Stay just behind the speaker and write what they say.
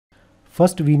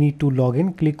First we need to log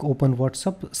in. Click open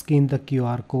WhatsApp, scan the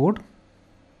QR code.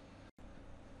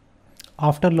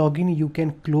 After login, you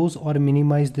can close or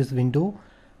minimize this window.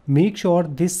 Make sure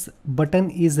this button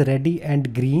is ready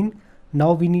and green.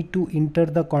 Now we need to enter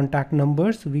the contact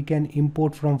numbers. We can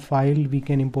import from file, we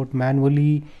can import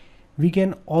manually. We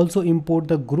can also import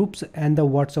the groups and the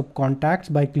WhatsApp contacts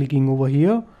by clicking over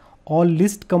here. All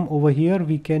lists come over here.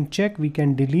 We can check, we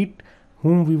can delete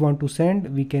whom we want to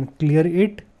send, we can clear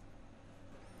it.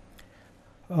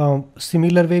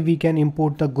 Similar way we can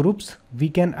import the groups. We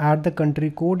can add the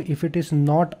country code if it is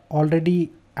not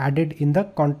already added in the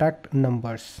contact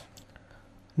numbers.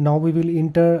 Now we will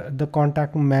enter the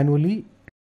contact manually.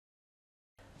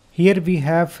 Here we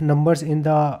have numbers in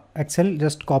the Excel.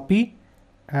 Just copy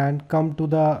and come to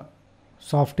the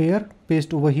software,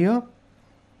 paste over here.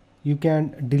 You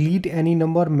can delete any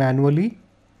number manually.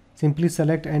 Simply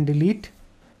select and delete.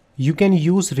 You can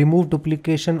use remove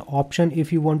duplication option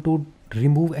if you want to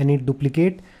remove any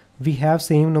duplicate. We have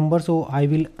same number, so I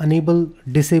will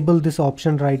disable this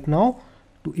option right now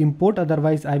to import,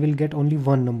 otherwise I will get only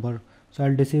one number. So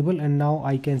I'll disable, and now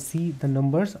I can see the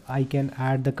numbers. I can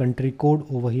add the country code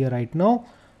over here right now.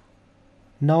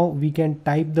 Now we can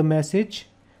type the message.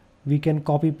 We can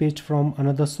copy paste from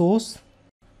another source.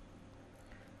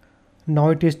 Now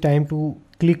it is time to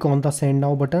click on the send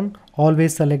now button.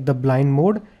 Always select the blind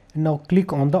mode and now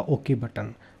click on the OK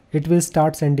button. It will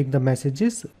start sending the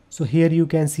messages. So here you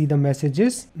can see the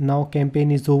messages. Now campaign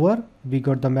is over. We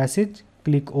got the message.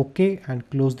 Click OK and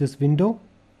close this window.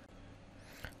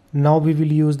 Now we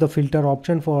will use the filter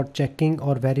option for checking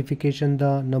or verification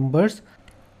the numbers.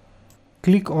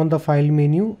 Click on the file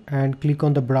menu and click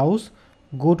on the browse.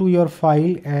 Go to your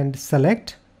file and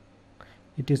select.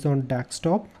 It is on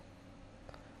desktop.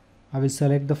 I will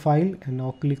select the file and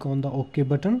now click on the OK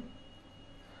button.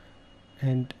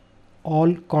 And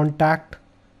all contact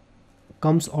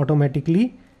comes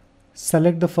automatically.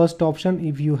 Select the first option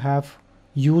if you have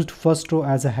used first row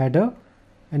as a header,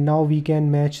 and now we can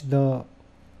match the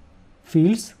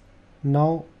fields.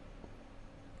 Now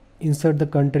insert the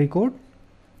country code,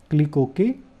 click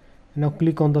OK. Now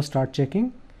click on the start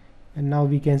checking, and now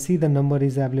we can see the number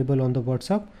is available on the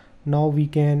WhatsApp. Now we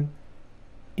can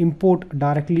import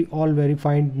directly all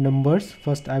verified numbers.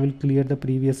 First I will clear the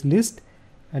previous list,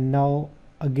 and now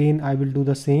again I will do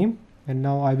the same, and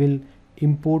now I will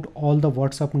import all the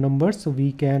WhatsApp numbers. So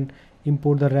we can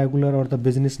import the regular or the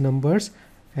business numbers,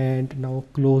 and now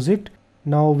close it.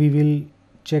 Now we will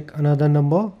check another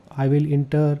number. I will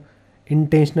enter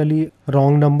intentionally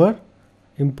wrong number,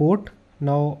 import.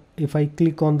 Now if I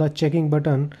click on the checking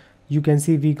button, you can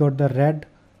see we got the red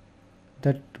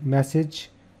that message,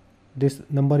 this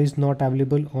number is not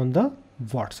available on the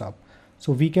WhatsApp.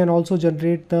 So we can also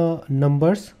generate the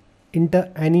numbers.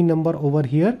 Enter any number over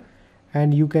here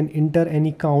and you can enter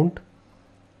any count.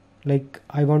 Like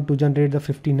I want to generate the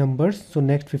 50 numbers, so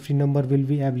next 50 number will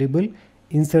be available.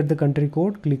 Insert the country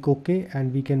code, click OK,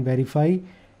 and we can verify.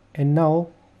 And now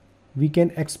we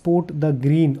can export the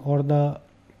green or the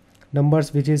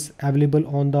numbers which is available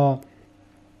on the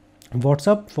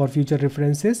WhatsApp for future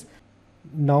references.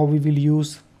 Now we will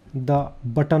use the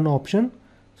button option.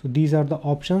 So these are the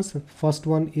options. First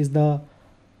one is the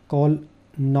call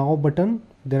now button.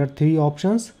 There are three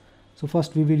options. So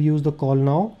first we will use the call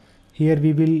now. Here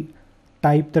we will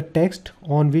type the text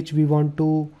on which we want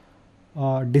to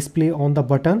display on the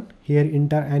button. Here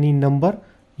enter any number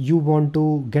you want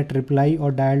to get reply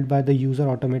or dialed by the user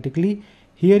automatically.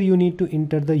 Here you need to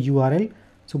enter the URL.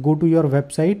 So go to your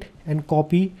website and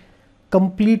copy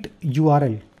complete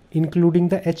URL including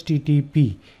the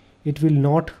HTTP. It will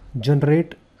not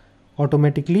generate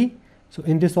automatically. So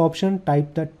in this option,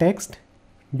 type the text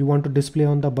you want to display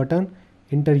on the button,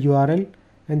 enter URL,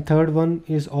 and third one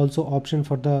is also option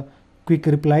for the quick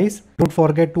replies. Don't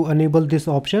forget to enable this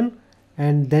option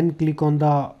and then click on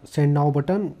the send now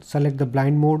button, select the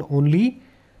blind mode only,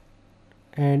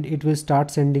 and it will start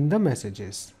sending the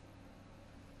messages.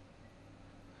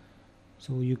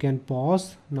 So you can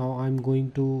pause. Now I'm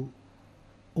going to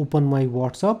open my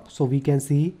WhatsApp so we can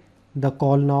see the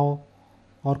call now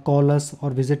or call us or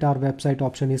visit our website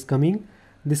option is coming.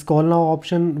 This call now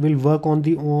option will work on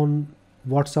the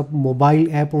WhatsApp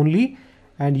mobile app only,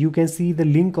 and you can see the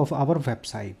link of our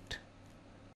website.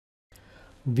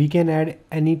 We can add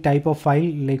any type of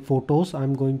file like photos.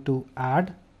 I'm going to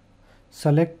add,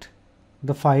 select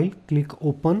the file, click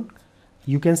open.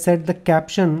 You can set the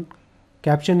caption.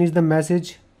 Caption is the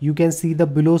message. You can see the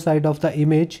below side of the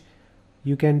image.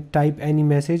 You can type any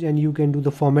message and you can do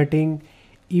the formatting.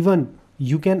 Even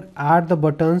you can add the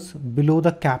buttons below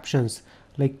the captions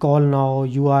like call now,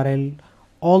 URL,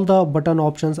 all the button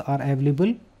options are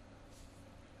available.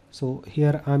 So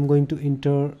here I'm going to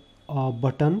enter a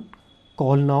button,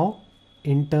 call now,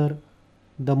 enter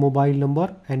the mobile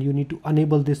number, and you need to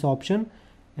enable this option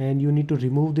and you need to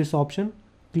remove this option.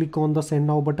 Click on the send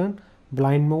now button,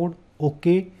 blind mode,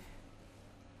 OK.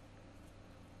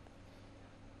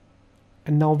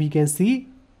 And now we can see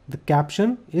the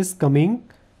caption is coming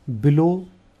below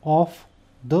of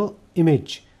the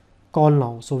image, call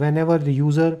now. So whenever the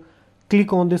user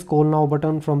click on this call now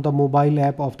button from the mobile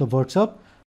app of the WhatsApp,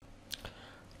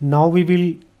 now we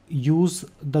will use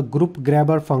the group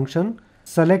grabber function.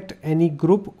 Select any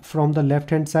group from the left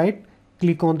hand side,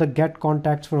 click on the get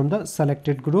contacts from the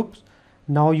selected groups.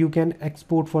 Now you can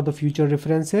export for the future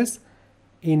references.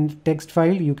 In text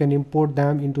file you can import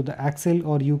them into the Excel,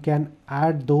 or you can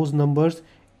add those numbers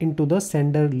into the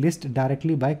sender list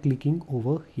directly by clicking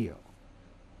over here.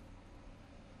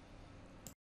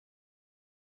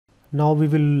 Now we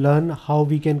will learn how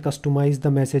we can customize the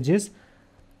messages.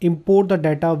 Import the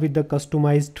data with the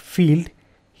customized field.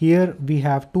 Here we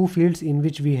have two fields in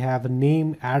which we have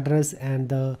name, address and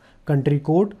the country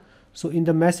code. So in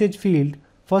the message field,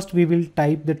 first we will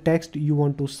type the text you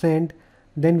want to send,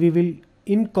 then we will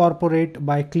incorporate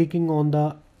by clicking on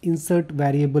the insert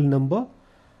variable number,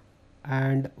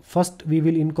 and first we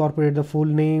will incorporate the full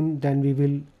name, then we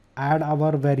will add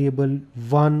our variable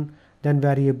 1, then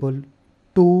variable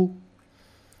 2,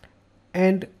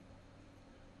 and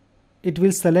it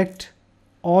will select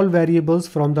all variables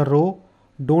from the row.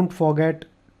 Don't forget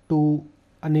to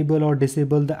enable or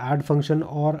disable the add function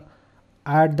or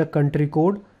add the country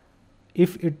code.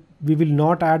 If we will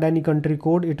not add any country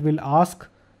code, it will ask,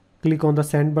 click on the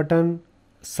send button,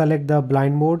 select the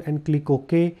blind mode and click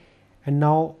OK. And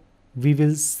now we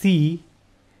will see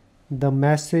the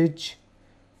message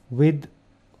with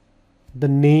the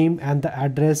name and the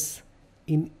address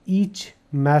in each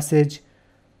message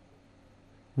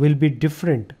will be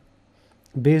different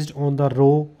based on the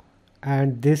row,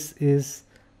 and this is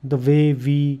the way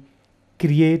we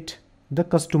create the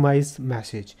customized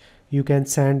message. You can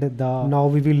send the, now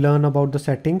we will learn about the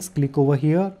settings. Click over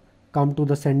here, come to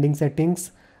the sending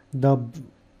settings.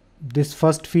 This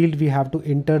first field we have to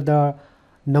enter the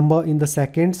number in the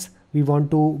seconds. We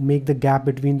want to make the gap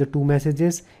between the two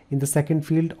messages. In the second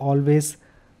field always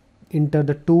enter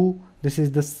the 2. This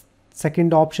is the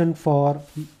second option for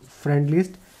friend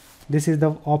list. This is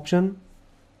the option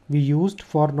we used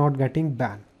for not getting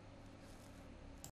banned.